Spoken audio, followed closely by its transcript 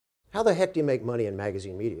How the heck do you make money in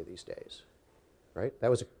magazine media these days? Right? That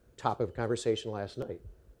was a topic of conversation last night.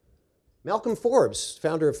 Malcolm Forbes,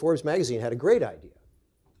 founder of Forbes magazine, had a great idea.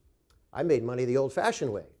 I made money the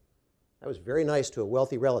old-fashioned way. That was very nice to a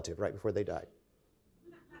wealthy relative right before they died.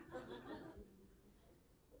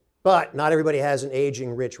 But not everybody has an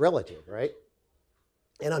aging rich relative, right?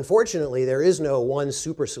 And unfortunately, there is no one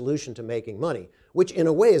super solution to making money, which in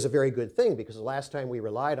a way is a very good thing, because the last time we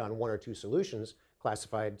relied on one or two solutions,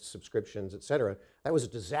 classified subscriptions, et cetera, that was a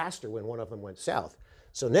disaster when one of them went south.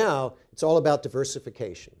 So now it's all about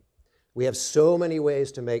diversification. We have so many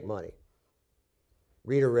ways to make money.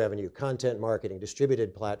 Reader revenue, content marketing,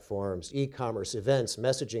 distributed platforms, e-commerce, events,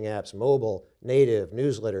 messaging apps, mobile, native,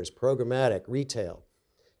 newsletters, programmatic, retail,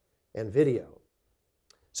 and video.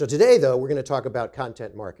 So today, though, we're going to talk about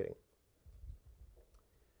content marketing.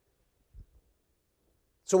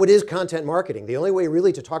 So what is content marketing? The only way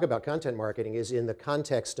really to talk about content marketing is in the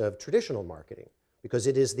context of traditional marketing, because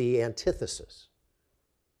it is the antithesis.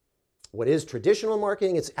 What is traditional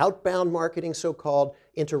marketing? It's outbound marketing, so-called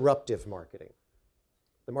interruptive marketing,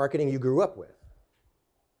 the marketing you grew up with.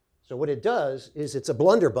 So what it does is it's a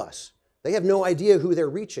blunderbuss. They have no idea who they're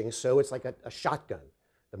reaching, so it's like a shotgun.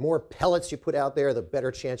 The more pellets you put out there, the better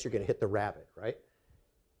chance you're going to hit the rabbit, right?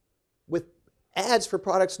 With ads for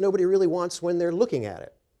products nobody really wants when they're looking at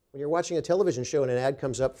it. When you're watching a television show and an ad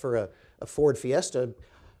comes up for a Ford Fiesta,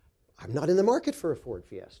 I'm not in the market for a Ford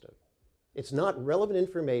Fiesta. It's not relevant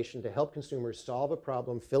information to help consumers solve a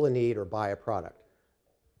problem, fill a need, or buy a product,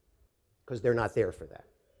 because they're not there for that.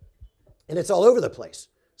 And it's all over the place.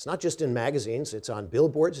 It's not just in magazines, it's on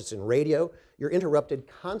billboards, it's in radio. You're interrupted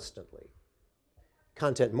constantly.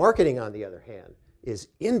 Content marketing, on the other hand, is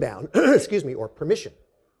inbound, excuse me, or permission,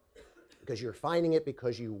 because you're finding it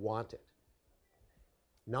because you want it.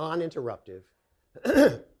 Non-interruptive,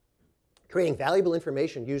 creating valuable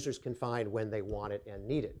information users can find when they want it and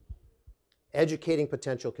need it. Educating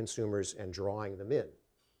potential consumers and drawing them in.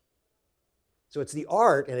 So it's the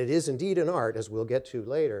art, and it is indeed an art, as we'll get to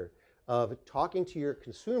later, of talking to your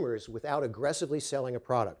consumers without aggressively selling a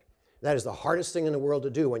product. That is the hardest thing in the world to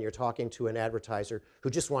do when you're talking to an advertiser who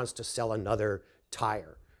just wants to sell another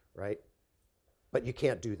tire, right? But you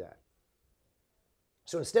can't do that.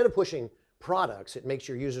 So instead of pushing products, it makes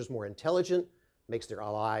your users more intelligent, makes their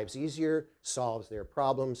lives easier, solves their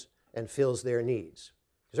problems, and fills their needs.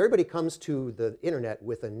 Because everybody comes to the internet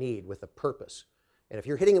with a need, with a purpose. And if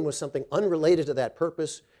you're hitting them with something unrelated to that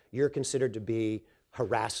purpose, you're considered to be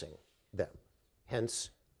harassing them, hence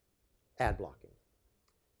ad blocking.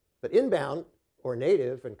 But inbound or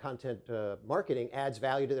native and content marketing adds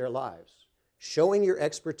value to their lives, showing your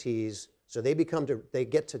expertise so they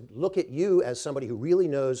get to look at you as somebody who really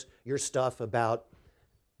knows your stuff about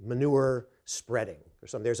manure spreading or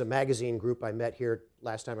something. There's a magazine group I met here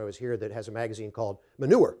last time I was here that has a magazine called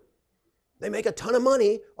Manure. They make a ton of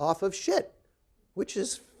money off of shit, which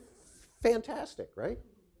is fantastic, right?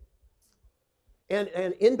 And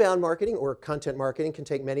inbound marketing or content marketing can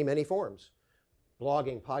take many, many forms.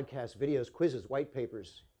 Blogging, podcasts, videos, quizzes, white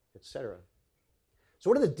papers, etc.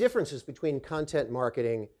 So what are the differences between content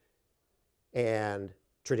marketing and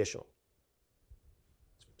traditional?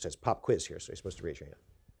 It says pop quiz here, so you're supposed to raise your hand.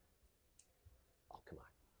 Oh, come on.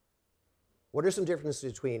 What are some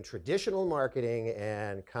differences between traditional marketing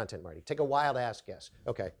and content marketing? Take a wild ass guess.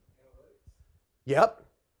 Okay. Yep.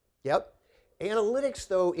 Analytics,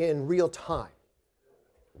 though, in real time.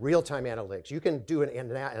 Real-time analytics. You can do an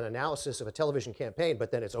analysis of a television campaign,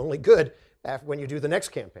 but then it's only good when you do the next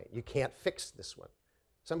campaign. You can't fix this one.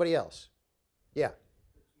 Somebody else. Yeah.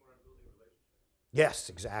 Yes,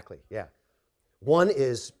 exactly. Yeah. One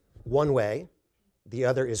is one way. The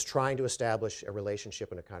other is trying to establish a relationship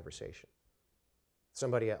and a conversation.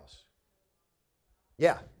 Somebody else.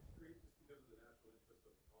 Yeah.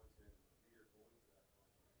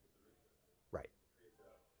 Right.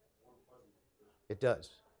 It does.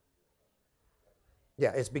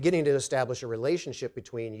 Yeah, it's beginning to establish a relationship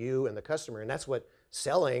between you and the customer, and that's what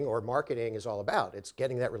selling or marketing is all about. It's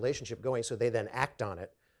getting that relationship going so they then act on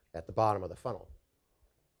it at the bottom of the funnel.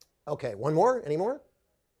 Okay, one more? Any more?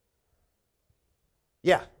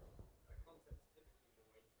 Yeah.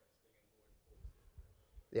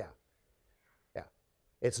 Yeah.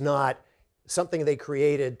 It's not something they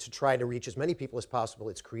created to try to reach as many people as possible.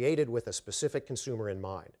 It's created with a specific consumer in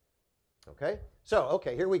mind. Okay? So,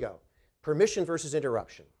 here we go. Permission versus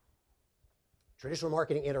interruption. Traditional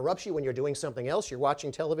marketing interrupts you when you're doing something else. You're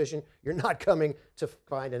watching television. You're not coming to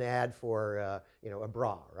find an ad for a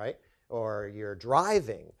bra, right? Or you're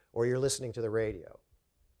driving, or you're listening to the radio.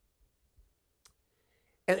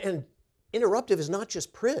 And interruptive is not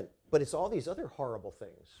just print, but it's all these other horrible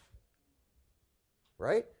things.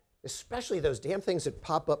 right? Especially those damn things that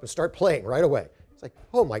pop up and start playing right away. It's like,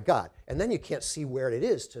 oh my God. And then you can't see where it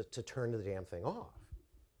is to turn the damn thing off.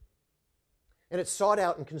 And it's sought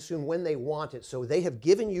out and consumed when they want it, so they have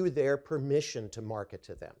given you their permission to market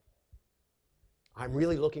to them. I'm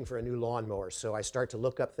really looking for a new lawnmower, so I start to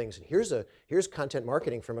look up things. And here's content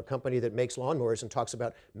marketing from a company that makes lawnmowers and talks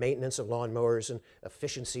about maintenance of lawnmowers and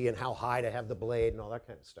efficiency and how high to have the blade and all that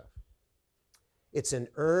kind of stuff. It's an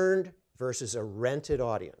earned versus a rented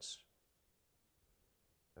audience.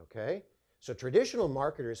 Okay? So traditional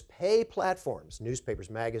marketers pay platforms, newspapers,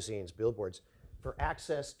 magazines, billboards, for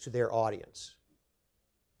access to their audience.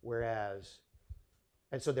 And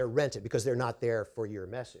so they're rented because they're not there for your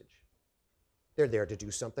message. They're there to do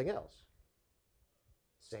something else.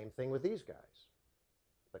 Same thing with these guys.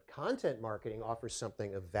 But content marketing offers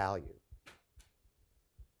something of value.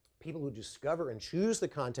 People who discover and choose the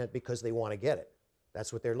content because they want to get it.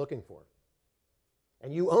 That's what they're looking for.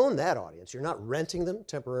 And you own that audience. You're not renting them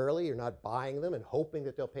temporarily. You're not buying them and hoping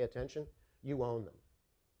that they'll pay attention. You own them.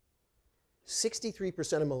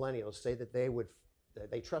 63% of millennials say that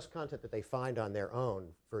they trust content that they find on their own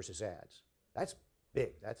versus ads. That's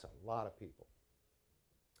big. That's a lot of people.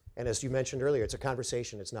 And as you mentioned earlier, it's a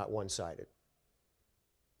conversation. It's not one-sided.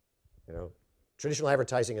 You know, traditional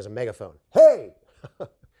advertising is a megaphone. Hey, this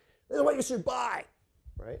is what you should buy,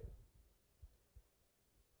 right?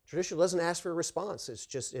 Traditional doesn't ask for a response. It's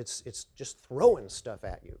just throwing stuff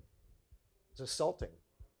at you. It's assaulting.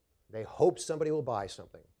 They hope somebody will buy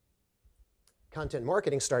something. Content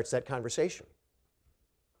marketing starts that conversation.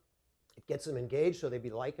 It gets them engaged so they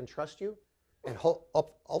like and trust you, and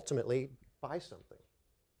ultimately buy something.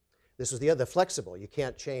 This is the flexible. You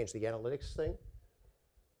can't change the analytics thing.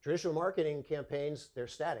 Traditional marketing campaigns, they're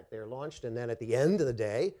static. They're launched, and then at the end of the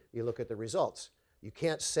day, you look at the results. You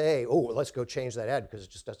can't say, oh, well, let's go change that ad because it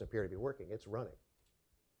just doesn't appear to be working. It's running.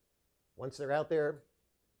 Once they're out there,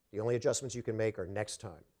 the only adjustments you can make are next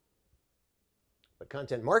time. But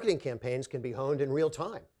content marketing campaigns can be honed in real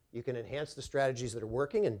time. You can enhance the strategies that are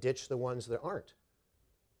working and ditch the ones that aren't.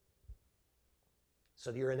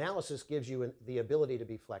 So your analysis gives you the ability to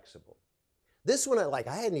be flexible. This one I like.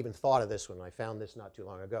 I hadn't even thought of this one. I found this not too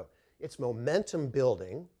long ago. It's momentum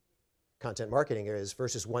building, content marketing is,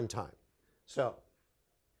 versus one time. So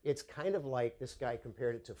it's kind of like this guy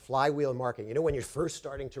compared it to flywheel marketing. You know, when you're first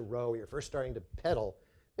starting to row, you're first starting to pedal,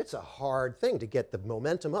 it's a hard thing to get the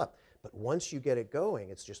momentum up. But once you get it going,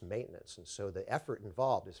 it's just maintenance. And so the effort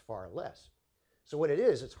involved is far less. So what it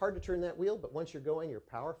is, it's hard to turn that wheel, but once you're going, you're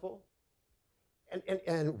powerful.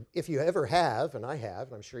 And if you ever have, and I have,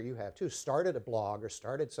 and I'm sure you have too, started a blog or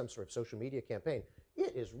started some sort of social media campaign,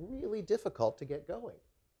 it is really difficult to get going.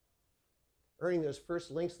 Earning those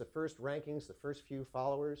first links, the first rankings, the first few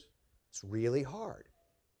followers, it's really hard.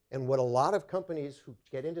 And what a lot of companies who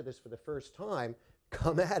get into this for the first time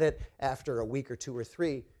come at it after a week or two or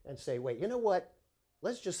three and say, wait, you know what?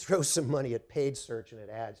 Let's just throw some money at paid search and at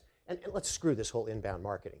ads, and let's screw this whole inbound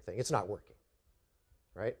marketing thing. It's not working,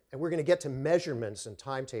 right? And we're going to get to measurements and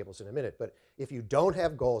timetables in a minute, but if you don't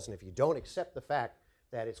have goals and if you don't accept the fact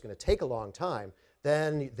that it's going to take a long time,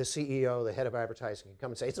 then the CEO, the head of advertising, can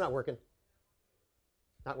come and say, it's not working.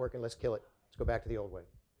 Not working, let's kill it. Let's go back to the old way.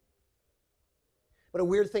 But a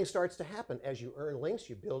weird thing starts to happen. As you earn links,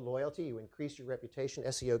 you build loyalty, you increase your reputation,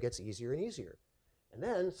 SEO gets easier and easier. And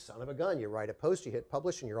then, son of a gun, you write a post, you hit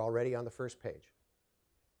publish, and you're already on the first page.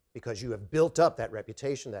 Because you have built up that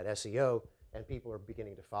reputation, that SEO, and people are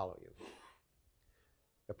beginning to follow you.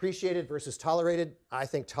 Appreciated versus tolerated. I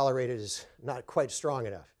think tolerated is not quite strong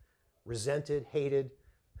enough. Resented, hated,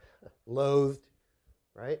 loathed,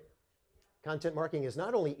 right? Content marketing is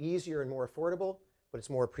not only easier and more affordable, but it's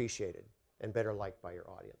more appreciated and better liked by your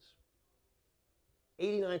audience.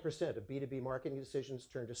 89% of B2B marketing decisions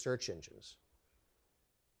turn to search engines.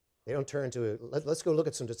 They don't turn to, let's go look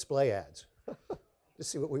at some display ads to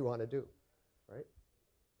see what we want to do, right?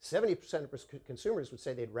 70% of consumers would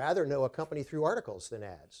say they'd rather know a company through articles than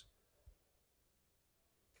ads.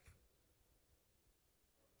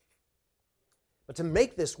 But to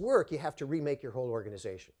make this work, you have to remake your whole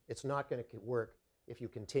organization. It's not going to work if you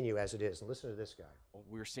continue as it is. And listen to this guy.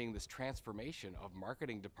 We're seeing this transformation of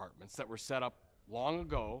marketing departments that were set up long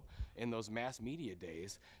ago in those mass media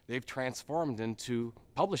days. They've transformed into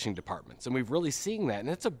publishing departments, and we've really seen that. And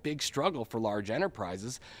it's a big struggle for large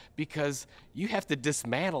enterprises because you have to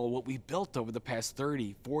dismantle what we've built over the past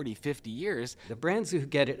 30, 40, 50 years. The brands who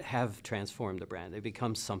get it have transformed the brand. They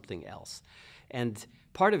become something else. And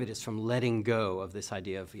part of it is from letting go of this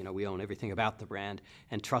idea of, we own everything about the brand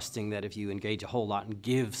and trusting that if you engage a whole lot and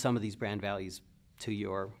give some of these brand values to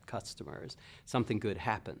your customers, something good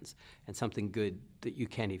happens, and something good that you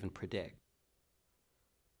can't even predict.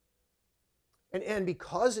 And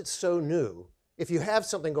because it's so new, if you have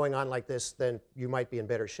something going on like this, then you might be in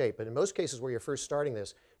better shape. But in most cases where you're first starting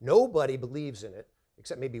this, nobody believes in it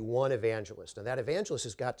except maybe one evangelist. And that evangelist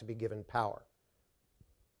has got to be given power.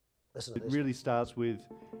 Listen to this. It really starts with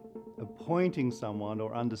appointing someone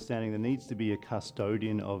or understanding there needs to be a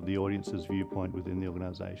custodian of the audience's viewpoint within the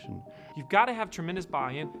organization. You've got to have tremendous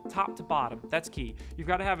buy-in, top to bottom. That's key. You've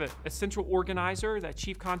got to have a central organizer, that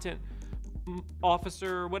chief content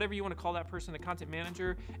officer, whatever you want to call that person, the content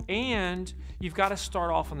manager, and you've got to start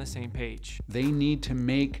off on the same page. They need to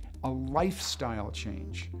make a lifestyle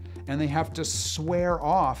change, and they have to swear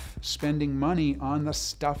off spending money on the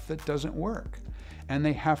stuff that doesn't work. And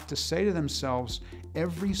they have to say to themselves,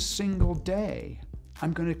 every single day,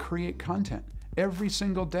 I'm going to create content. Every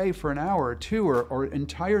single day for an hour or two or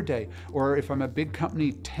entire day. Or if I'm a big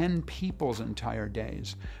company, 10 people's entire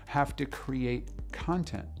days have to create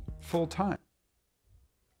content full time.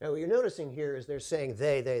 Now what you're noticing here is they're saying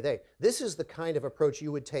they. This is the kind of approach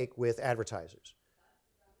you would take with advertisers.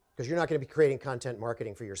 Because you're not going to be creating content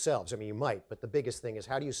marketing for yourselves. I mean, you might, but the biggest thing is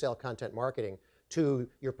how do you sell content marketing to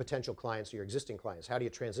your potential clients, to your existing clients? How do you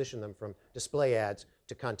transition them from display ads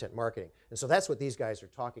to content marketing? And so that's what these guys are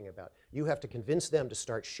talking about. You have to convince them to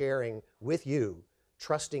start sharing with you,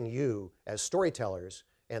 trusting you as storytellers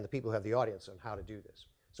and the people who have the audience on how to do this.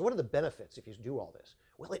 So what are the benefits if you do all this?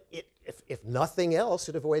 Well, if nothing else,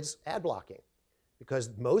 it avoids ad blocking, because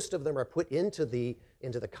most of them are put into the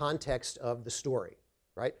context of the story,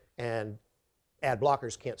 right? And ad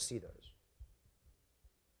blockers can't see those.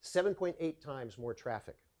 7.8 times more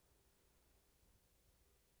traffic.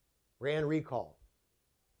 Brand recall.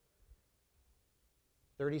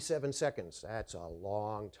 37 seconds, that's a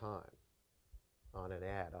long time on an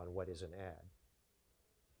ad, on what is an ad.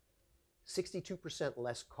 62%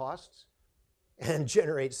 less costs and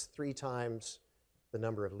generates 3 times the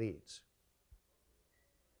number of leads.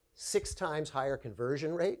 6 times higher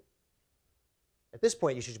conversion rate. At this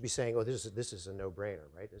point, you should be saying, oh, this is a no-brainer,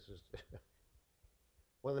 right? This is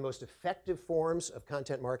one of the most effective forms of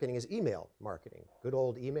content marketing is email marketing. Good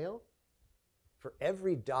old email. For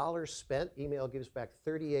every dollar spent, email gives back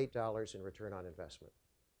 $38 in return on investment.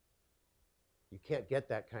 You can't get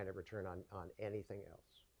that kind of return on anything else.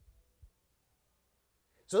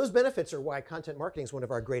 So those benefits are why content marketing is one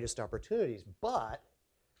of our greatest opportunities, but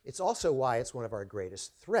it's also why it's one of our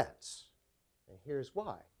greatest threats. And here's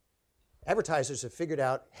why. Advertisers have figured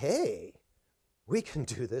out, hey, we can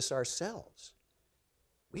do this ourselves.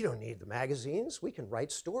 We don't need the magazines. We can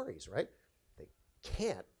write stories, right? They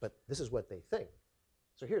can't, but this is what they think.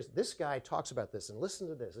 So this guy talks about this, and listen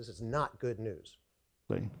to this. This is not good news.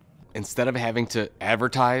 Instead of having to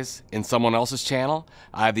advertise in someone else's channel,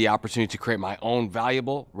 I have the opportunity to create my own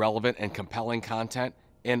valuable, relevant, and compelling content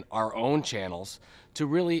in our own channels to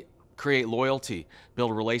really create loyalty,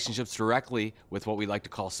 build relationships directly with what we like to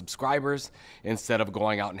call subscribers, instead of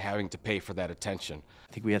going out and having to pay for that attention.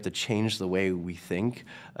 I think we have to change the way we think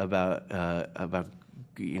about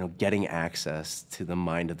getting access to the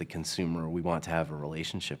mind of the consumer we want to have a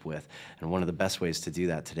relationship with. And one of the best ways to do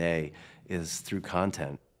that today is through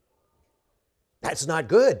content. That's not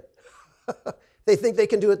good. They think they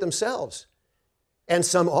can do it themselves. And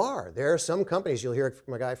some are. There are some companies, you'll hear it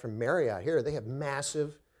from a guy from Marriott here, they have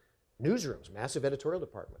massive newsrooms, massive editorial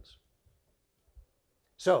departments.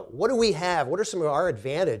 So what do we have? What are some of our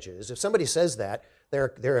advantages? If somebody says that,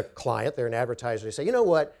 they're a client, they're an advertiser, they say, you know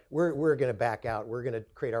what, we're going to back out, we're going to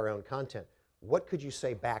create our own content. What could you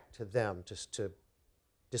say back to them just to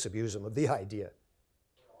disabuse them of the idea?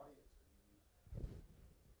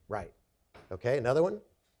 Right. Okay, another one?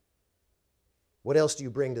 What else do you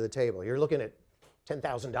bring to the table? You're looking at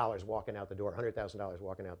 $10,000 walking out the door, $100,000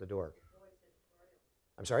 walking out the door.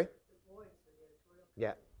 I'm sorry?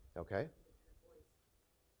 Yeah, okay.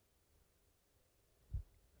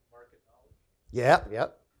 Yeah,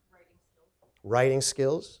 yep. Writing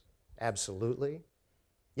skills, absolutely.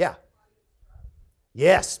 Yeah.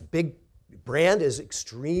 Yes, big brand is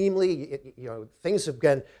extremely, things have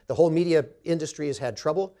been, the whole media industry has had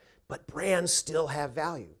trouble, but brands still have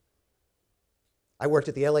value. I worked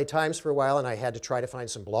at the LA Times for a while, and I had to try to find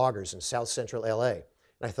some bloggers in South Central LA. And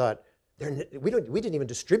I thought, we didn't even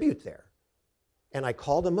distribute there. And I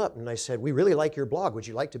called them up and I said, we really like your blog. Would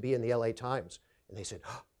you like to be in the LA Times? And they said,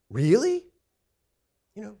 oh, really?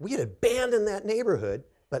 We had abandoned that neighborhood,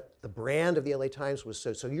 but the brand of the LA Times was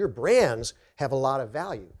so your brands have a lot of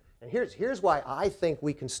value. And here's why I think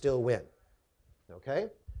we can still win. Okay?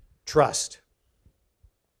 Trust.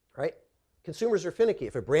 Right? Consumers are finicky.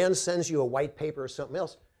 If a brand sends you a white paper or something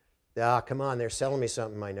else, come on, they're selling me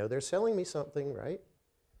something. I know they're selling me something, right?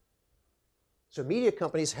 So media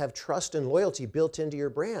companies have trust and loyalty built into your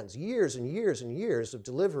brands, years and years and years of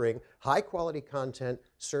delivering high-quality content,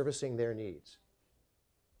 servicing their needs.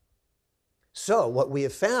 So what we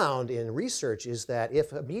have found in research is that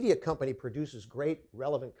if a media company produces great,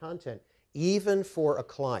 relevant content, even for a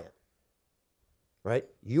client, right,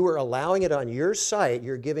 you are allowing it on your site,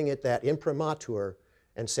 you're giving it that imprimatur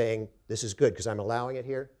and saying, this is good because I'm allowing it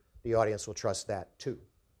here, the audience will trust that too.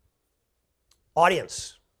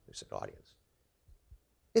 Audience. We said audience.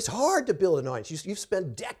 It's hard to build an audience. You've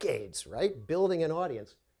spent decades, right, building an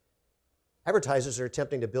audience. Advertisers are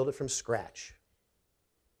attempting to build it from scratch.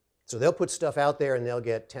 So they'll put stuff out there and they'll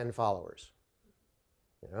get 10 followers.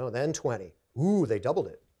 Then 20. Ooh, they doubled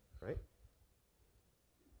it, right?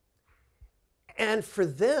 And for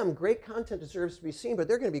them, great content deserves to be seen, but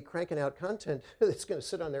they're going to be cranking out content that's going to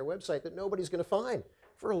sit on their website that nobody's going to find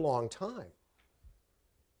for a long time.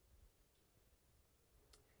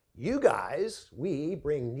 You guys, we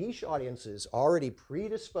bring niche audiences already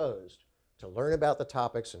predisposed to learn about the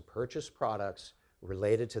topics and purchase products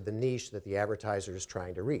related to the niche that the advertiser is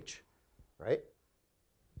trying to reach, right?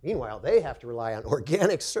 Meanwhile, they have to rely on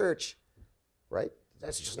organic search, right?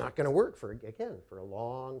 That's just not going to work for a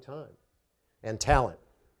long time. And talent,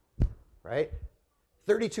 right?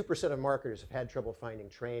 32% of marketers have had trouble finding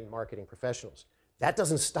trained marketing professionals. That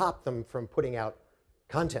doesn't stop them from putting out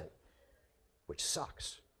content, which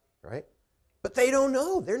sucks, right? But they don't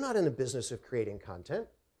know. They're not in the business of creating content.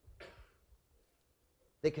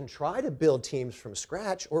 They can try to build teams from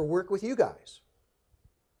scratch or work with you guys.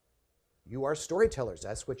 You are storytellers.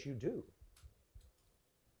 That's what you do.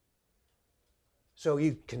 So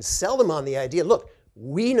you can sell them on the idea, look,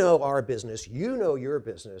 we know our business, you know your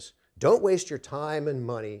business. Don't waste your time and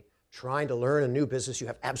money trying to learn a new business you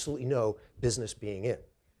have absolutely no business being in.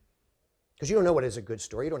 Because you don't know what is a good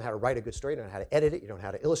story. You don't know how to write a good story. You don't know how to edit it. You don't know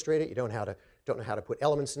how to illustrate it. You don't know how to put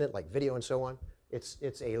elements in it like video and so on. It's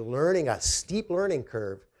a steep learning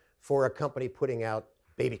curve for a company putting out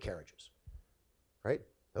baby carriages, right?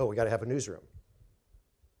 Oh, we got to have a newsroom.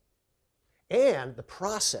 And the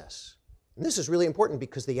process. And this is really important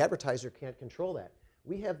because the advertiser can't control that.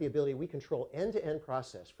 We have the ability, we control end-to-end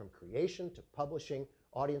process from creation to publishing,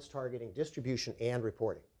 audience targeting, distribution, and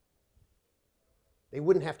reporting. They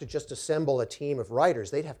wouldn't have to just assemble a team of writers.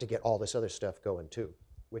 They'd have to get all this other stuff going too,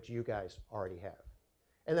 which you guys already have.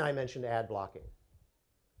 And then I mentioned ad blocking.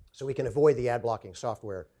 So we can avoid the ad blocking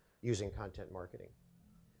software using content marketing.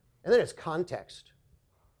 And then it's context.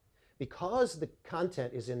 Because the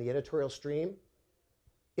content is in the editorial stream,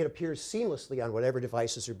 it appears seamlessly on whatever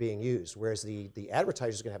devices are being used, whereas the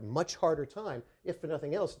advertiser is going to have a much harder time, if for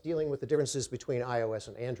nothing else, dealing with the differences between iOS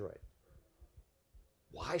and Android.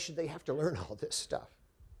 Why should they have to learn all this stuff,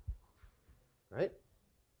 right?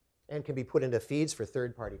 And can be put into feeds for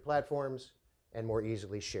third-party platforms and more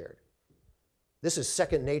easily shared. This is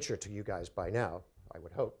second nature to you guys by now, I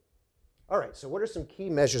would hope. All right, so what are some key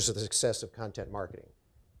measures of the success of content marketing?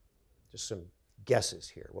 Just some guesses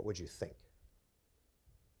here. What would you think?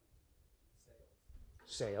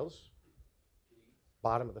 Sales.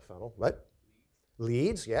 Bottom of the funnel. What?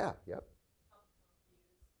 Leads, yeah, yep.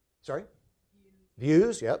 Sorry?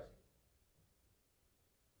 Views, yep.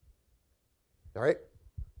 All right.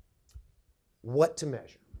 What to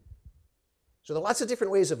measure? So there are lots of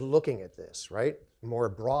different ways of looking at this, right? More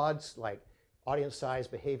broad, like audience size,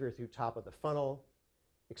 behavior through top of the funnel.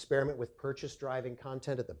 Experiment with purchase-driving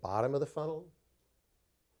content at the bottom of the funnel.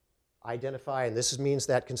 Identify, and this means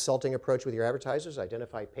that consulting approach with your advertisers,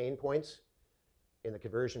 identify pain points in the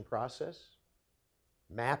conversion process.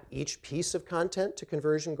 Map each piece of content to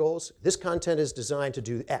conversion goals. This content is designed to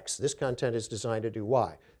do X. This content is designed to do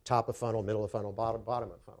Y. Top of funnel, middle of funnel, bottom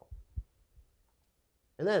of funnel.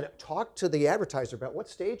 And then talk to the advertiser about what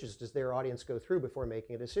stages does their audience go through before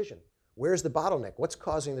making a decision. Where's the bottleneck? What's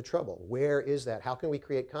causing the trouble? Where is that? How can we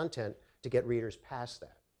create content to get readers past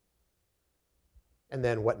that? And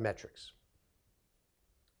then what metrics?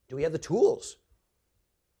 Do we have the tools?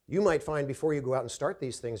 You might find before you go out and start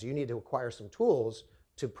these things, you need to acquire some tools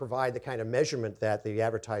to provide the kind of measurement that the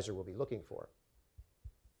advertiser will be looking for.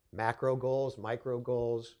 Macro goals, micro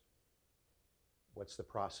goals. What's the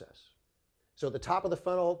process? So at the top of the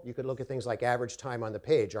funnel, you could look at things like average time on the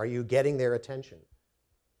page. Are you getting their attention?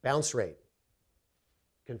 Bounce rate.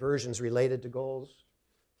 Conversions related to goals.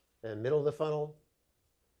 And middle of the funnel,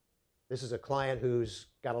 this is a client who's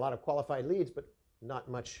got a lot of qualified leads, but not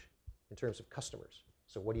much in terms of customers.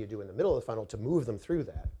 So what do you do in the middle of the funnel to move them through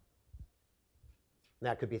that? And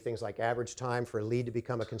that could be things like average time for a lead to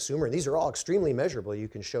become a consumer. And these are all extremely measurable. You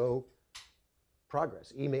can show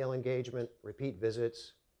progress, email engagement, repeat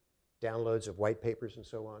visits, downloads of white papers, and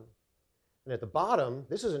so on. And at the bottom,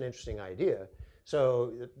 this is an interesting idea.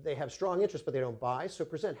 So they have strong interest, but they don't buy. So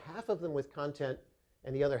present half of them with content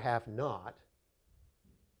and the other half not,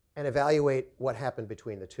 and evaluate what happened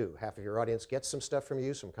between the two. Half of your audience gets some stuff from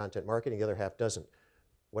you, some content marketing, the other half doesn't.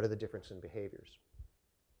 What are the differences in behaviors?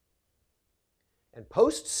 And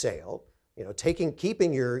post-sale,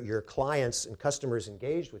 keeping your clients and customers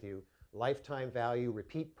engaged with you, lifetime value,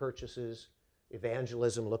 repeat purchases,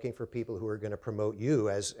 evangelism, looking for people who are going to promote you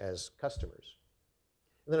as customers.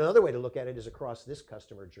 And then another way to look at it is across this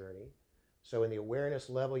customer journey. So in the awareness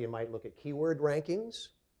level, you might look at keyword rankings,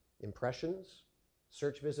 impressions,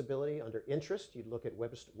 search visibility. Under interest, you'd look at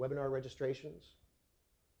webinar registrations,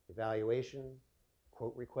 evaluation,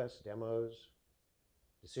 quote requests, demos,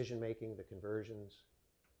 decision-making, the conversions,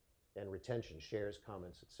 and retention, shares,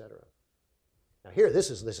 comments, etc. Now here,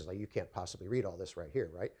 this is like, you can't possibly read all this right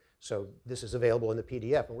here, right? So this is available in the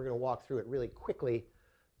PDF, and we're going to walk through it really quickly,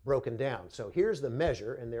 broken down. So here's the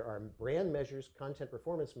measure, and there are brand measures, content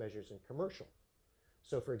performance measures, and commercial.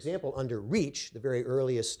 So for example, under reach, the very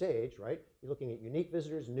earliest stage, right, you're looking at unique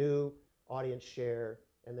visitors, new, audience share,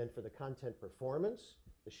 and then for the content performance,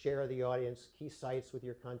 the share of the audience, key sites with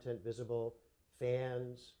your content visible,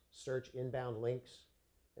 fans, search inbound links,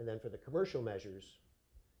 and then for the commercial measures,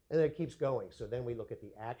 and then it keeps going. So then we look at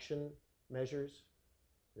the action measures,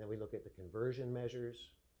 and then we look at the conversion measures,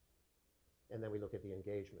 and then we look at the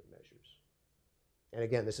engagement measures. And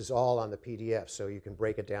again, this is all on the PDF, so you can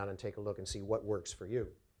break it down and take a look and see what works for you.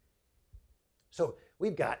 So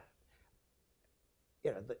we've got,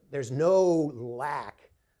 there's no lack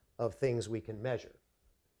of things we can measure.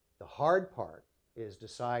 The hard part is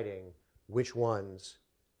deciding which ones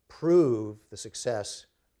prove the success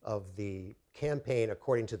of the campaign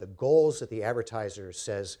according to the goals that the advertiser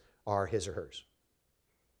says are his or hers.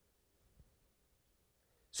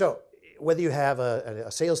 So whether you have a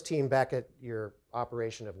sales team back at your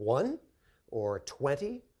operation of 1 or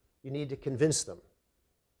 20, you need to convince them,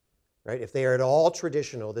 right? If they are at all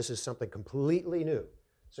traditional, this is something completely new.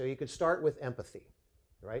 So you could start with empathy,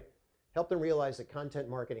 right? Help them realize that content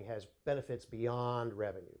marketing has benefits beyond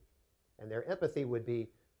revenue. And their empathy would be,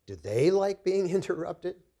 do they like being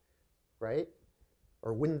interrupted, right?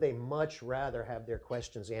 Or wouldn't they much rather have their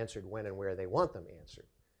questions answered when and where they want them answered?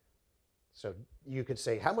 So you could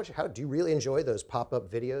say, how do you really enjoy those pop-up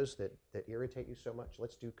videos that irritate you so much?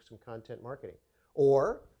 Let's do some content marketing.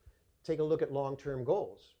 Or take a look at long-term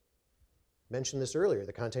goals. Mentioned this earlier,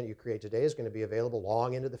 the content you create today is going to be available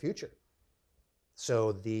long into the future.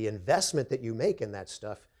 So the investment that you make in that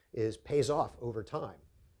stuff pays off over time.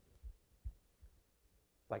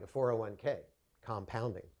 Like a 401k,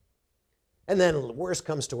 compounding. And then worst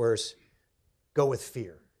comes to worst, go with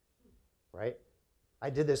fear, right? I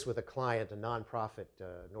did this with a client, a nonprofit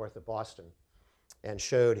north of Boston, and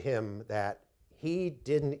showed him that he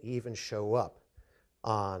didn't even show up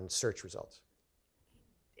on search results.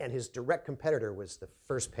 And his direct competitor was the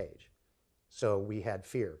first page. So we had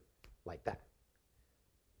fear like that.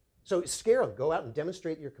 So scare them. Go out and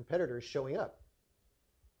demonstrate your competitors showing up.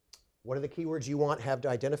 What are the keywords you want have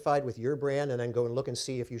identified with your brand, and then go and look and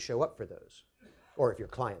see if you show up for those, or if your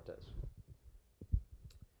client does.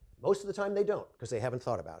 Most of the time they don't, because they haven't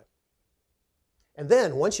thought about it. And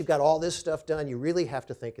then once you've got all this stuff done, you really have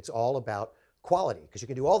to think it's all about quality, because you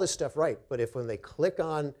can do all this stuff right, but if when they click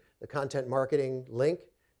on the content marketing link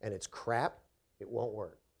and it's crap, it won't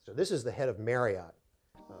work. So this is the head of Marriott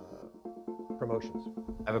Promotions.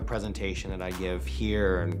 I have a presentation that I give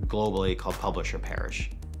here and globally called Publish or Perish.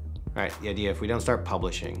 Right, the idea if we don't start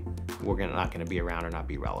publishing, we're not going to be around or not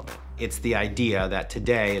be relevant. It's the idea that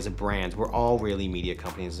today as a brand, we're all really media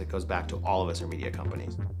companies. It goes back to all of us are media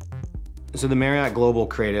companies. So the Marriott Global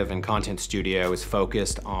Creative and Content Studio is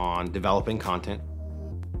focused on developing content,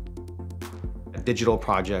 digital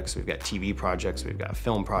projects, we've got TV projects, we've got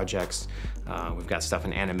film projects, we've got stuff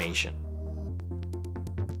in animation.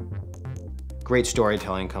 Great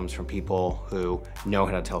storytelling comes from people who know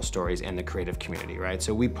how to tell stories in the creative community, right?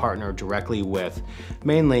 So we partner directly with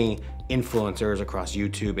mainly influencers across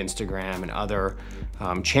YouTube, Instagram, and other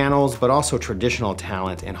channels, but also traditional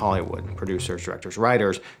talent in Hollywood, producers, directors,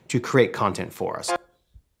 writers, to create content for us.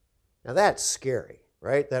 Now that's scary,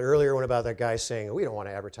 right? That earlier one about that guy saying, we don't want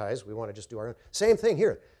to advertise, we want to just do our own. Same thing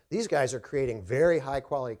here. These guys are creating very high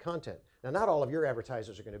quality content. Now not all of your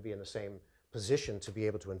advertisers are going to be in the same position to be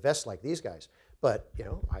able to invest like these guys. But,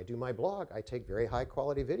 I do my blog. I take very high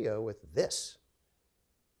quality video with this.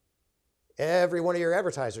 Every one of your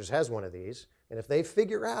advertisers has one of these. And if they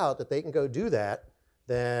figure out that they can go do that,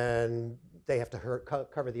 then they have to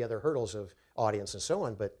cover the other hurdles of audience and so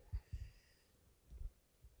on. But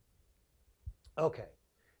okay,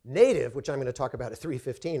 native, which I'm going to talk about at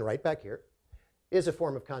 3:15 right back here, is a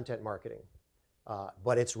form of content marketing,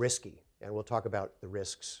 but it's risky, and we'll talk about the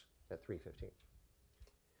risks at 3:15.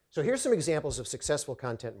 So here's some examples of successful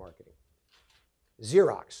content marketing.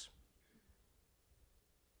 Xerox.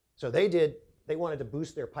 So they wanted to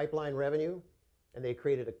boost their pipeline revenue, and they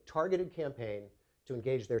created a targeted campaign to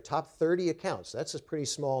engage their top 30 accounts. That's a pretty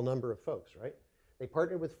small number of folks, right? They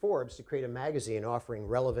partnered with Forbes to create a magazine offering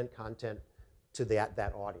relevant content to that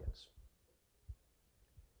audience.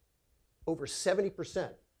 Over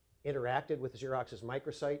 70% interacted with Xerox's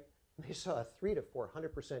microsite, and they saw a 300% to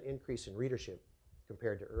 400% increase in readership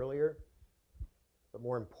compared to earlier. But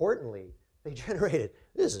more importantly, they generated,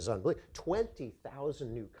 this is unbelievable,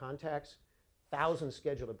 20,000 new contacts, 1,000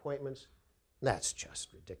 scheduled appointments. That's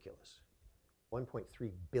just ridiculous.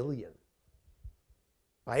 1.3 billion.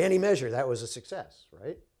 By any measure, that was a success,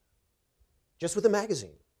 right? Just with a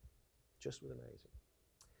magazine. Just with a magazine.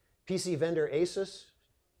 PC vendor Asus,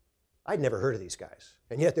 I'd never heard of these guys,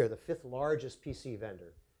 and yet they're the 5th largest PC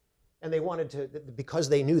vendor. And they wanted to, because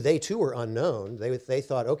they knew they too were unknown, they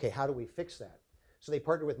thought, okay, how do we fix that? So they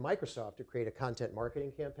partnered with Microsoft to create a content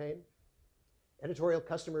marketing campaign. Editorial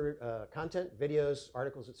customer content, videos,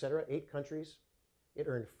 articles, etc., 8 countries. It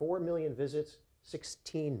earned 4 million visits,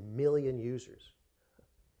 16 million users.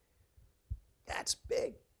 That's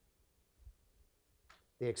big.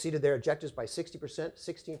 They exceeded their objectives by 60%,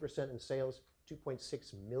 16% in sales,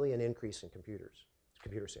 2.6 million increase in computer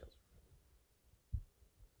sales.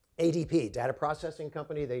 ADP, data processing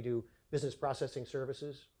company, they do business processing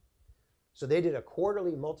services. So they did a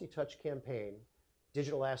quarterly multi-touch campaign,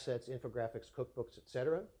 digital assets, infographics, cookbooks,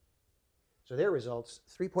 etc. So their results,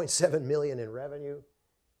 3.7 million in revenue,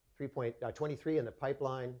 23 in the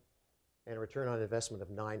pipeline, and a return on investment of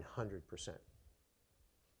 900%.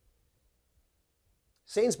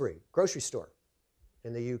 Sainsbury, grocery store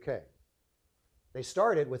in the UK. They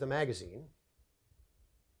started with a magazine,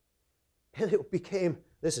 and it became,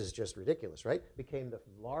 this is just ridiculous, right? Became the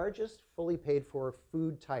largest fully paid for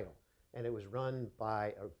food title, and it was run by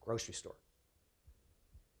a grocery store.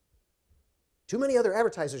 Too many other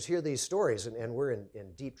advertisers hear these stories, and we're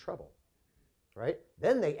in deep trouble, right?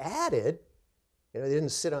 Then they added, they didn't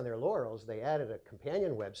sit on their laurels, they added a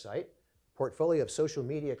companion website, portfolio of social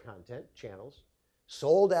media content channels,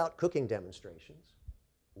 sold out cooking demonstrations,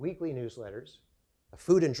 weekly newsletters, a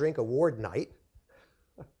food and drink award night,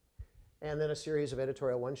 and then a series of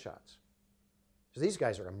editorial one-shots. So these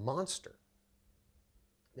guys are a monster.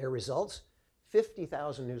 Their results,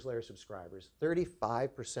 50,000 newsletter subscribers,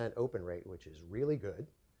 35% open rate, which is really good,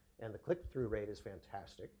 and the click-through rate is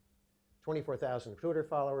fantastic. 24,000 Twitter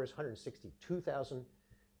followers, 162,000,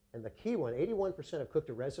 and the key one, 81% have cooked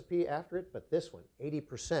a recipe after it, but this one,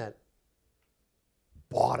 80%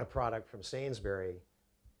 bought a product from Sainsbury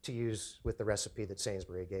to use with the recipe that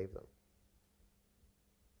Sainsbury gave them.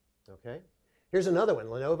 Okay? Here's another one,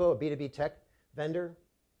 Lenovo, a B2B tech vendor.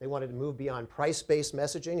 They wanted to move beyond price-based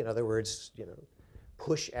messaging, in other words,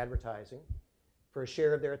 push advertising, for a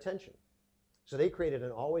share of their attention. So they created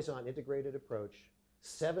an always-on integrated approach,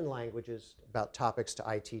 7 languages about topics to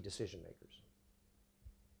IT decision makers.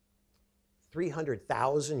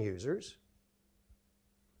 300,000 users,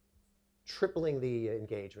 tripling the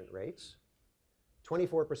engagement rates,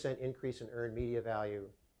 24% increase in earned media value,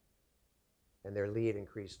 and their lead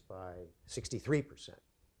increased by 63%.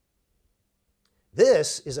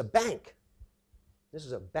 This is a bank. This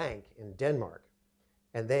is a bank in Denmark.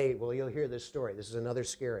 And you'll hear this story. This is another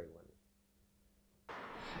scary one.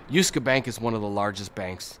 Jyske Bank is one of the largest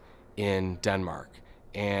banks in Denmark.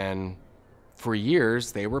 And for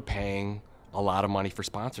years, they were paying a lot of money for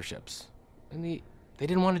sponsorships. And they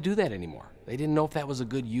didn't want to do that anymore. They didn't know if that was a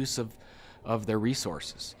good use of their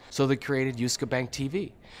resources. So they created Jyske Bank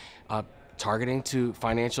TV, targeting to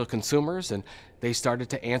financial consumers, and they started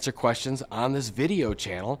to answer questions on this video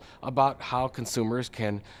channel about how consumers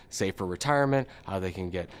can save for retirement, how they can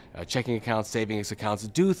get checking accounts, savings accounts,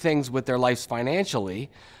 do things with their lives financially,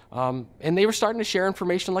 and they were starting to share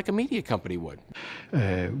information like a media company would.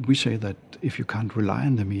 We say that if you can't rely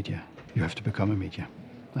on the media, you have to become a media,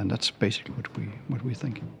 and that's basically what we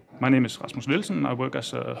think. My name is Rasmus Wilson. I work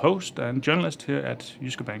as a host and journalist here at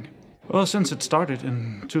Jyske Bank. Well, since it started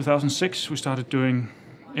in 2006, we started doing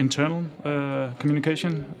internal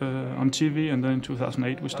communication on TV, and then in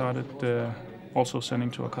 2008 we started also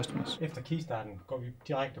sending to our customers. Efter kickstarten går vi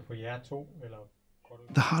direkte på jer to, eller?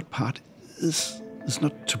 The hard part is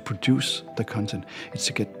not to produce the content, it's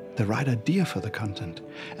to get the right idea for the content,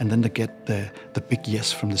 and then they get the big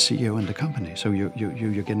yes from the CEO and the company. So you're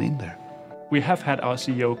getting in there. We have had our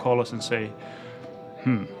CEO call us and say,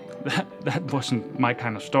 that wasn't my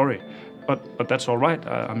kind of story, but that's all right.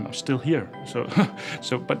 I'm still here.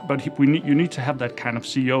 But you need to have that kind of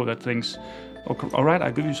CEO that thinks, okay, all right,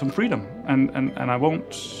 I'll give you some freedom, and I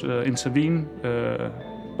won't intervene.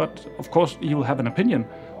 But of course, he will have an opinion.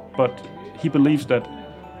 But he believes that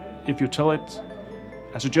if you tell it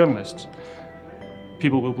as a journalist,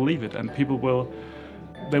 people will believe it, and they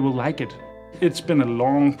will like it. It's been a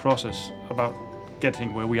long process about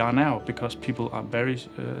getting where we are now, because people are very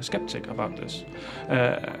skeptic about this.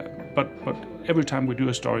 But every time we do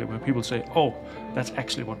a story where people say, oh, that's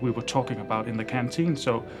actually what we were talking about in the canteen,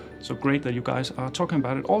 so great that you guys are talking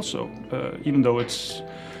about it also, even though it's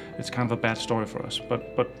kind of a bad story for us.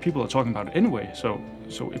 But people are talking about it anyway, so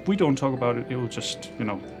if we don't talk about it, it will just,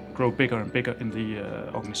 grow bigger and bigger in the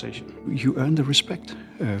organization. You earn the respect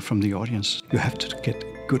from the audience. You have to get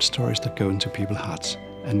good stories that go into people's hearts.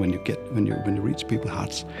 And when you reach people's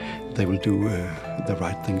hearts, they will do the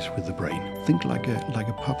right things with the brain. Think like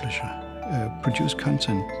a publisher. Produce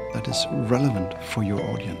content that is relevant for your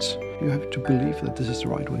audience. You have to believe that this is the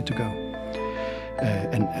right way to go.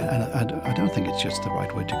 And I don't think it's just the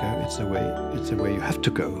right way to go. It's the way you have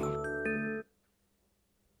to go.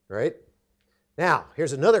 Right? Now,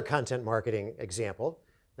 here's another content marketing example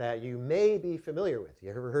that you may be familiar with. You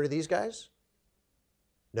ever heard of these guys?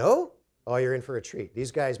 No? Oh, you're in for a treat.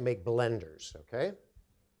 These guys make blenders, okay?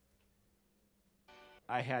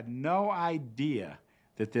 I had no idea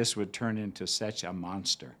that this would turn into such a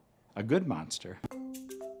monster, a good monster.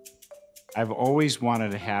 I've always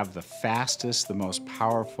wanted to have the fastest, the most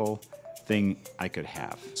powerful thing I could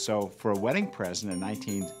have. So for a wedding present in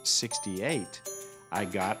 1968, I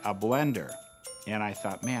got a blender. And I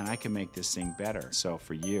thought, man, I can make this thing better. So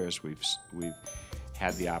for years, we've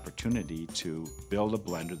had the opportunity to build a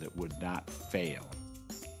blender that would not fail.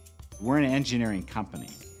 We're an engineering company,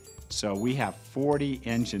 so we have 40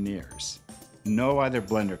 engineers. No other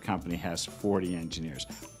blender company has 40 engineers.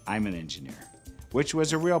 I'm an engineer, which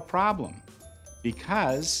was a real problem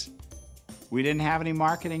because we didn't have any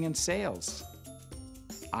marketing and sales.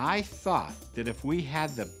 I thought that if we had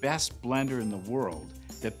the best blender in the world,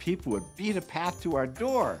 that people would beat a path to our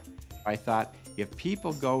door. I thought, if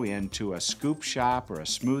people go into a scoop shop or a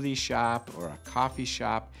smoothie shop or a coffee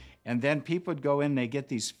shop, and then people would go in and they get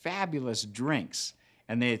these fabulous drinks,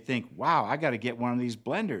 and they'd think, wow, I gotta get one of these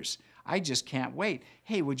blenders. I just can't wait.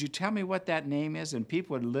 Hey, would you tell me what that name is? And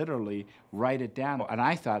people would literally write it down. And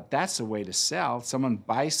I thought, that's the way to sell. Someone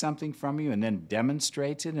buys something from you and then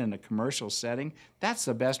demonstrates it in a commercial setting. That's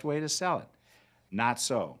the best way to sell it. Not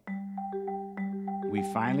so. We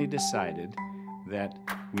finally decided that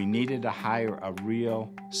we needed to hire a real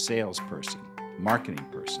salesperson, marketing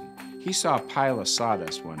person. He saw a pile of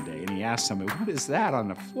sawdust one day and he asked somebody, what is that on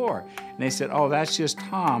the floor? And they said, oh, that's just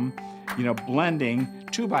Tom, blending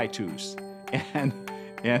 2x2s.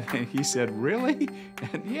 And he said, really?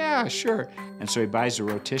 And, yeah, sure. And so he buys a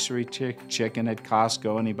rotisserie chicken at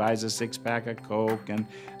Costco, and he buys a 6-pack of Coke and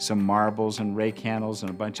some marbles and rake handles and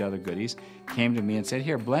a bunch of other goodies. Came to me and said,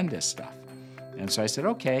 here, blend this stuff. And so I said,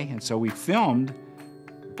 okay. And so we filmed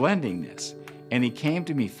blending this. And he came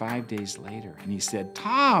to me 5 days later and he said,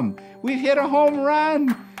 Tom, we've hit a home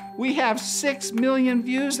run. We have 6 million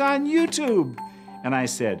views on YouTube. And I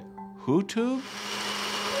said, WhoTube?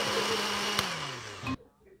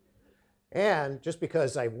 And just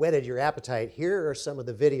because I whetted your appetite, here are some of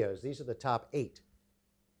the videos. These are the top 8.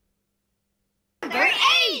 Number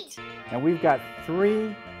 8! And we've got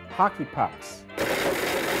 3 hockey pucks.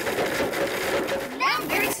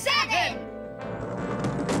 Number 7!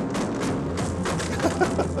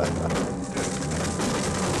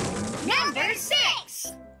 Number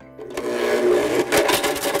 6!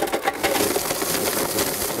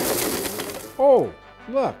 Oh,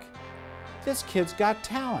 look, this kid's got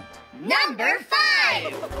talent. Number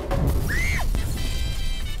 5!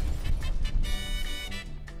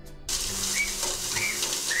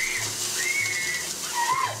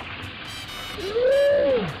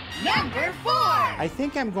 Number 4! I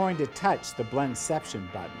think I'm going to touch the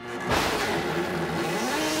Blendception button.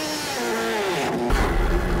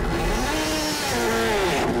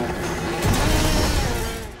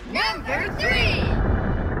 Number 3!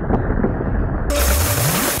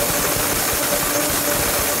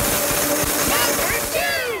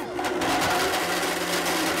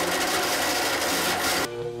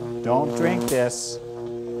 Don't drink this.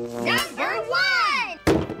 Number 1!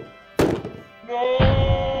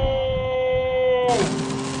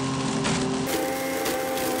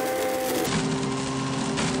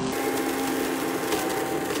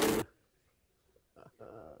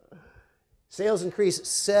 Sales increased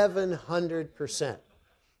 700%.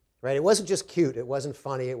 Right? It wasn't just cute. It wasn't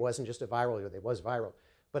funny. It wasn't just a viral. It was viral.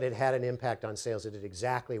 But it had an impact on sales. It did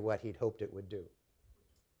exactly what he'd hoped it would do.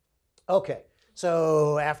 Okay,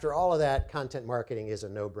 so after all of that, content marketing is a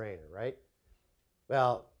no-brainer, right?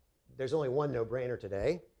 Well, there's only one no-brainer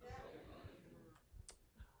today.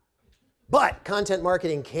 But content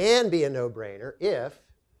marketing can be a no-brainer if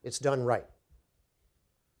it's done right.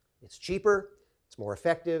 It's cheaper, it's more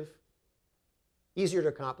effective, easier to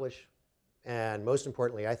accomplish, and most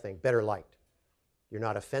importantly, I think, better liked. You're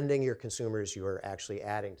not offending your consumers, you are actually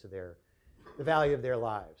adding to the value of their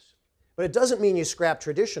lives. But it doesn't mean you scrap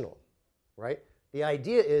traditional, right? The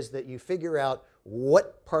idea is that you figure out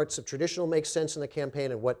what parts of traditional make sense in the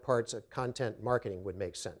campaign and what parts of content marketing would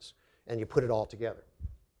make sense, and you put it all together.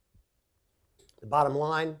 The bottom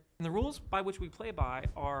line. And the rules by which we play by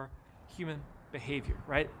are human behavior,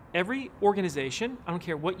 right? Every organization, I don't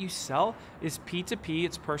care what you sell, is P2P,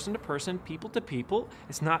 it's person to person, people to people.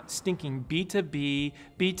 It's not stinking B2B,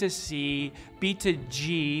 B2C,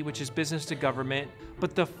 B2G, which is business to government.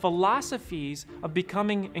 But the philosophies of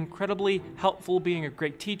becoming incredibly helpful, being a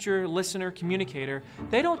great teacher, listener, communicator,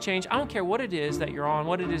 they don't change. I don't care what it is that you're on,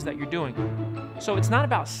 what it is that you're doing. So it's not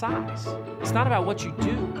about size. It's not about what you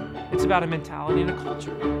do. It's about a mentality and a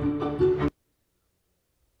culture.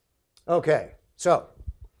 Okay, so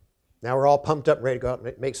now we're all pumped up, ready to go out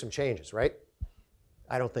and make some changes, right?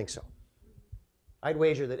 I don't think so. I'd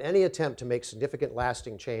wager that any attempt to make significant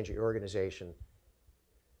lasting change at your organization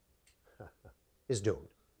is doomed.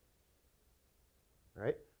 All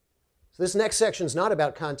right? So this next section is not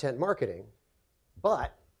about content marketing,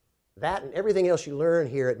 but that and everything else you learn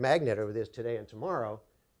here at MagNet over this today and tomorrow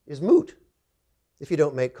is moot if you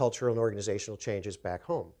don't make cultural and organizational changes back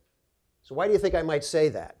home. So why do you think I might say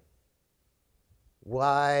that?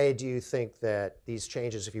 Why do you think that these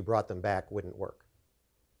changes, if you brought them back, wouldn't work?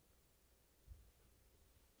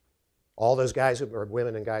 All those guys, or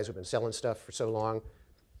women and guys who've been selling stuff for so long,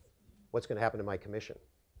 what's going to happen to my commission,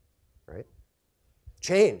 right?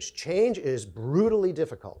 Change. Change is brutally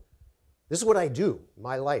difficult. This is what I do,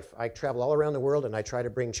 my life. I travel all around the world and I try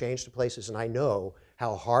to bring change to places, and I know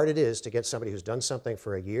how hard it is to get somebody who's done something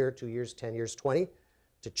for a year, 2 years, 10 years, 20,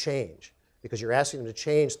 to change. Because you're asking them to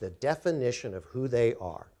change the definition of who they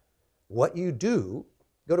are. What you do,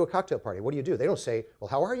 go to a cocktail party, what do you do? They don't say, well,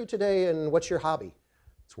 how are you today and what's your hobby?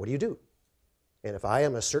 It's what do you do? And if I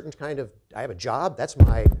am a certain kind of, I have a job, that's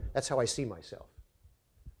how I see myself.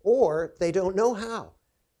 Or they don't know how.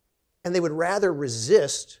 And they would rather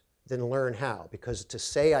resist than learn how, because to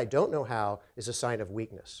say I don't know how is a sign of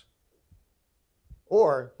weakness.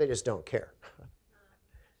 Or they just don't care.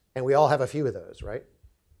 And we all have a few of those, right?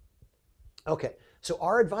 Okay, so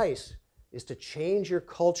our advice is to change your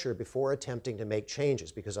culture before attempting to make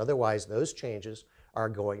changes, because otherwise those changes are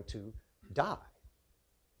going to die.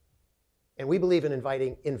 And we believe in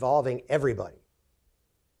involving everybody,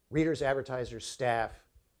 readers, advertisers, staff,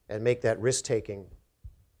 and make that risk-taking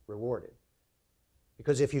rewarded.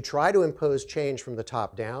 Because if you try to impose change from the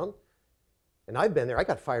top down, and I've been there, I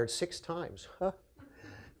got fired 6 times,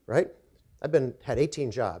 right? I've had 18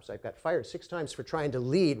 jobs. I got fired 6 times for trying to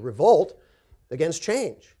lead revolt against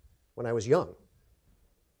change when I was young.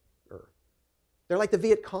 They're like the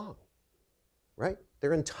Viet Cong, right?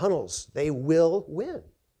 They're in tunnels. They will win.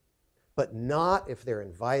 But not if they're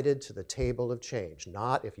invited to the table of change.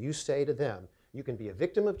 Not if you say to them, you can be a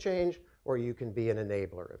victim of change or you can be an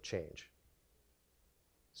enabler of change.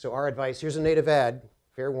 So our advice, here's a native ad,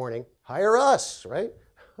 fair warning, hire us, right?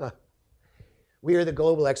 We are the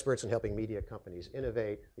global experts in helping media companies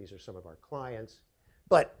innovate. These are some of our clients.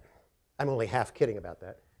 But I'm only half kidding about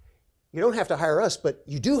that. You don't have to hire us, but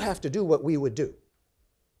you do have to do what we would do.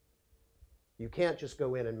 You can't just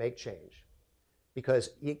go in and make change. Because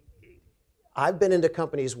I've been into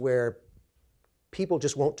companies where people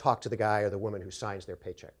just won't talk to the guy or the woman who signs their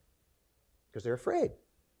paycheck because they're afraid.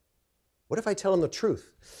 What if I tell them the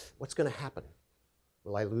truth? What's going to happen?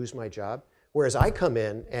 Will I lose my job? Whereas I come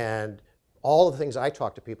in and all of the things I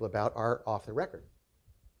talk to people about are off the record.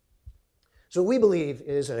 So what we believe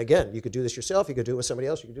is, and again, you could do this yourself, you could do it with somebody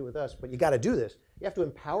else, you could do it with us, but you got to do this. You have to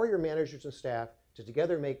empower your managers and staff to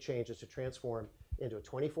together make changes to transform into a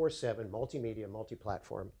 24/7 multimedia,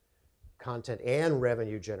 multi-platform content and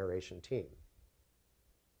revenue generation team.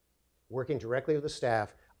 Working directly with the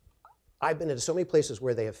staff. I've been into so many places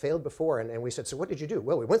where they have failed before, and we said, so what did you do?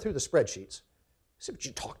 Well, we went through the spreadsheets. I said, did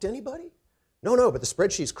you talk to anybody? No, but the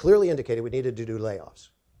spreadsheets clearly indicated we needed to do layoffs.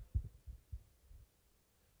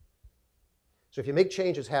 So if you make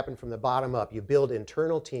changes happen from the bottom up, you build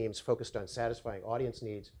internal teams focused on satisfying audience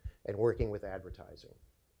needs and working with advertising.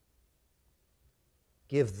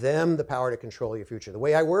 Give them the power to control your future. The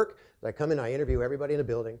way I work is I come in, I interview everybody in the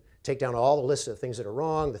building, take down all the lists of things that are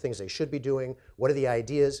wrong, the things they should be doing, what are the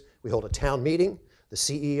ideas. We hold a town meeting. The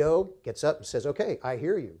CEO gets up and says, okay, I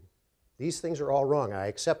hear you. These things are all wrong. I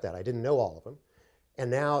accept that. I didn't know all of them.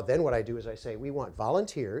 And now, then what I do is I say, we want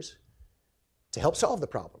volunteers to help solve the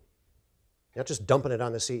problem. Not just dumping it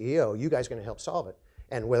on the CEO. You guys are going to help solve it.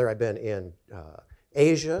 And whether I've been in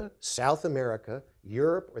Asia, South America,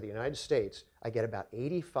 Europe, or the United States, I get about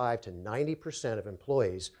 85 to 90% of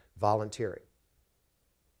employees volunteering.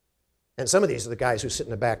 And some of these are the guys who sit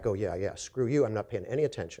in the back go, yeah, screw you, I'm not paying any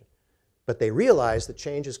attention. But they realize that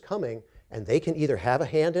change is coming, and they can either have a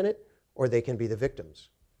hand in it or they can be the victims.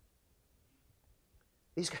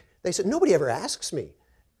 These guys, they said, nobody ever asks me,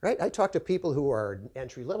 right? I talk to people who are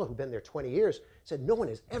entry level, who've been there 20 years, said, no one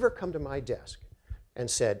has ever come to my desk and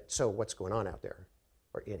said, so what's going on out there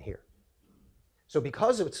or in here? So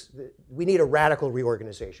because we need a radical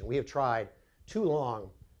reorganization. We have tried too long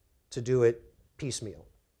to do it piecemeal.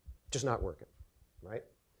 Just not working, right?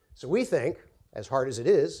 So we think, as hard as it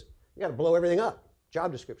is, you got to blow everything up.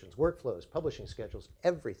 Job descriptions, workflows, publishing schedules,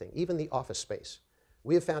 everything, even the office space.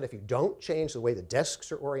 We have found if you don't change the way the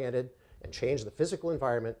desks are oriented and change the physical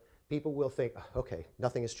environment, people will think, oh, okay,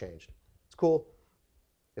 nothing has changed. It's cool.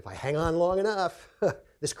 If I hang on long enough,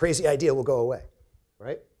 this crazy idea will go away,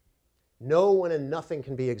 right? No one and nothing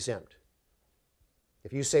can be exempt.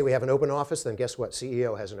 If you say we have an open office, then guess what?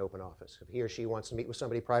 CEO has an open office. If he or she wants to meet with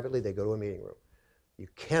somebody privately, they go to a meeting room. You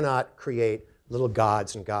cannot create little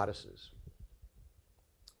gods and goddesses.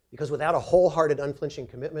 Because without a wholehearted, unflinching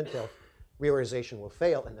commitment, reorganization will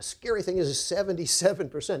fail. And the scary thing is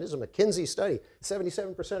 77%, this is a McKinsey study,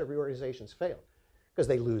 77% of reorganizations fail. Because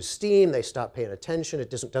they lose steam, they stop paying attention, it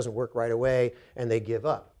doesn't work right away, and they give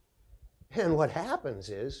up. And what happens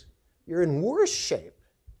is you're in worse shape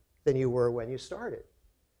than you were when you started.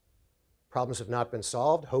 Problems have not been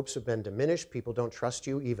solved, hopes have been diminished, people don't trust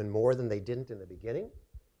you even more than they didn't in the beginning.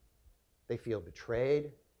 They feel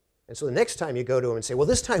betrayed. And so the next time you go to them and say, well,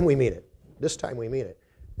 this time we mean it, this time we mean it,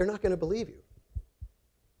 they're not going to believe you.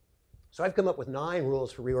 So I've come up with 9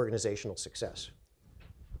 rules for reorganizational success.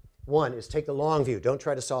 1 is take the long view. Don't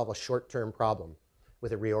try to solve a short-term problem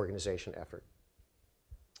with a reorganization effort.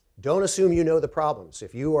 Don't assume you know the problems.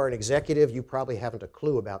 If you are an executive, you probably haven't a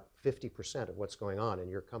clue about 50% of what's going on in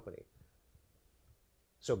your company.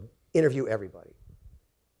 So interview everybody.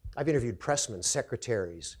 I've interviewed pressmen,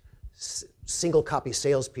 secretaries, single copy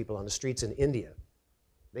salespeople on the streets in India.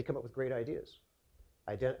 They come up with great ideas.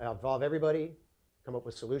 Involve everybody, come up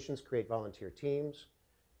with solutions, create volunteer teams.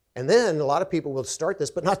 And then a lot of people will start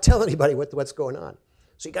this but not tell anybody what's going on.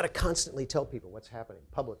 So you got to constantly tell people what's happening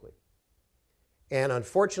publicly. And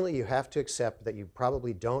unfortunately, you have to accept that you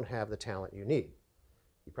probably don't have the talent you need.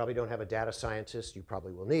 You probably don't have a data scientist. You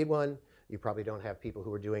probably will need one. You probably don't have people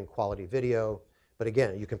who are doing quality video. But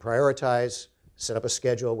again, you can prioritize, set up a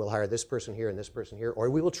schedule. We'll hire this person here and this person here, or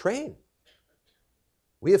we will train.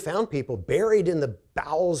 We have found people buried in the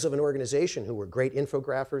bowels of an organization who were great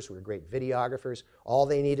infographers, who were great videographers. All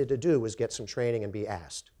they needed to do was get some training and be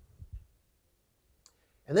asked.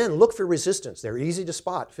 And then look for resistance. They're easy to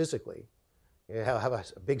spot physically. You have a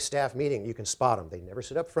big staff meeting, you can spot them. They never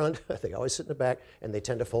sit up front, they always sit in the back, and they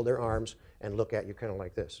tend to fold their arms and look at you kind of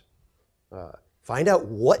like this. Find out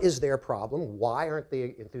what is their problem, why aren't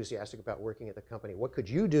they enthusiastic about working at the company, what could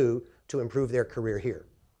you do to improve their career here?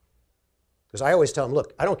 Because I always tell them,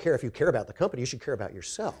 look, I don't care if you care about the company, you should care about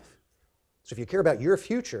yourself. So if you care about your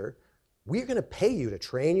future, we're going to pay you to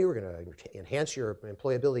train you, we're going to enhance your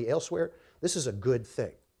employability elsewhere. This is a good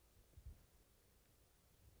thing.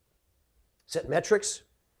 Set metrics,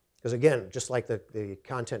 because again, just like the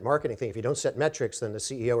content marketing thing, if you don't set metrics, then the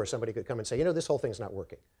CEO or somebody could come and say, you know, this whole thing's not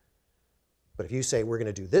working. But if you say, we're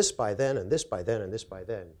going to do this by then, and this by then, and this by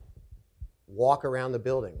then, walk around the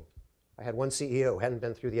building. I had one CEO who hadn't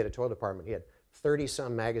been through the editorial department. He had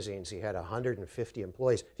 30-some magazines. He had 150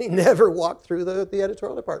 employees. He never walked through the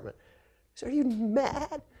editorial department. I said, are you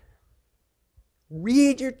mad?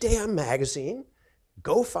 Read your damn magazine,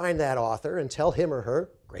 go find that author, and tell him or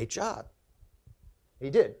her, great job. He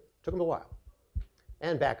did. Took him a while.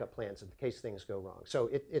 And backup plans in case things go wrong. So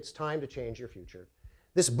it's time to change your future.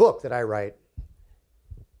 This book that I write,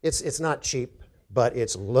 it's not cheap, but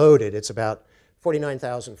it's loaded. It's about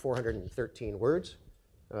 49,413 words.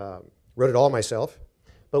 Wrote it all myself.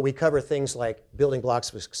 But we cover things like building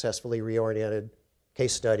blocks of successfully reoriented,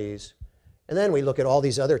 case studies. And then we look at all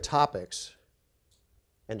these other topics.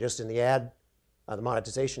 And just in the the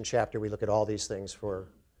monetization chapter, we look at all these things for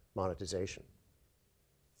monetization.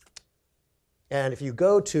 And if you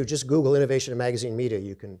go to just Google Innovation in Magazine Media,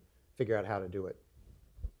 you can figure out how to do it.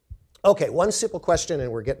 Okay, one simple question,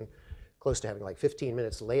 and we're getting close to having like 15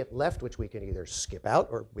 minutes left, which we can either skip out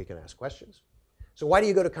or we can ask questions. So why do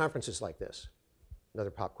you go to conferences like this?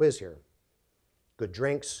 Another pop quiz here. Good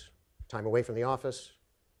drinks, time away from the office.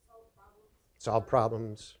 Solve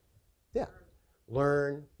problems. Yeah.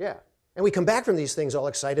 Learn. Yeah. And we come back from these things all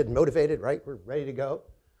excited and motivated, right? We're ready to go.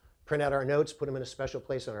 Print out our notes, put them in a special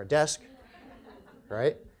place on our desk,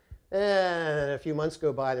 right? And a few months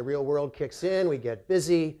go by, the real world kicks in, we get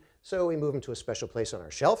busy, so we move them to a special place on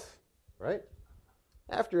our shelf, right?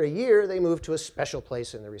 After a year, they move to a special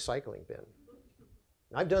place in the recycling bin.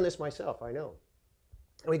 I've done this myself, I know.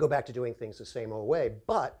 And we go back to doing things the same old way,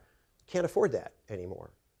 but can't afford that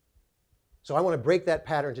anymore. So I want to break that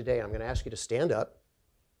pattern today. I'm going to ask you to stand up.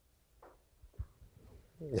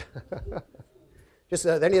 Just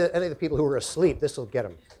any of the people who were asleep, this will get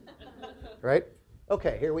them, right?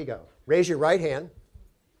 Okay, here we go. Raise your right hand,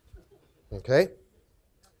 okay?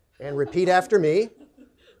 And repeat after me.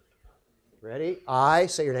 Ready? I,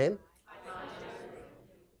 say your name.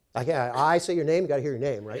 I say your name, you got to hear your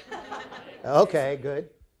name, right? Okay, good.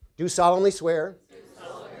 Do solemnly swear.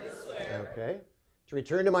 Okay. To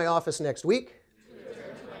return to my office next week.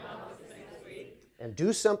 And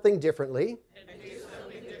do something differently.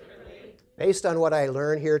 Based on what I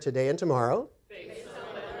learn here today and tomorrow.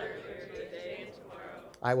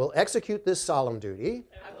 I will execute this solemn duty.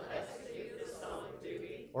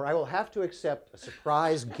 Or I will have to accept a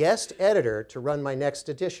surprise guest editor to run my next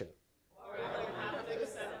edition.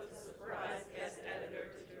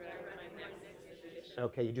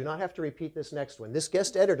 Okay, you do not have to repeat this next one. This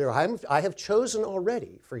guest editor I have chosen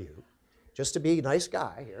already for you, just to be a nice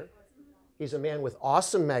guy here. He's a man with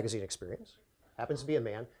awesome magazine experience, happens to be a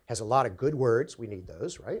man, has a lot of good words, we need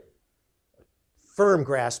those, right? A firm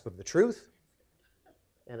grasp of the truth,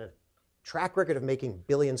 and a track record of making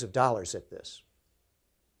billions of dollars at this.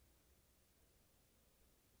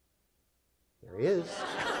 There he is.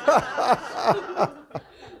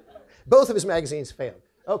 Both of his magazines failed.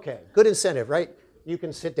 Okay, good incentive, right? You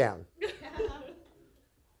can sit down.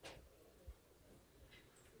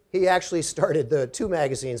 He actually started the two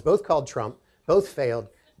magazines, both called Trump, both failed,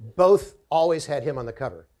 both always had him on the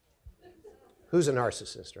cover. Who's a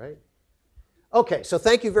narcissist, right? Okay, so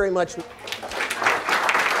thank you very much.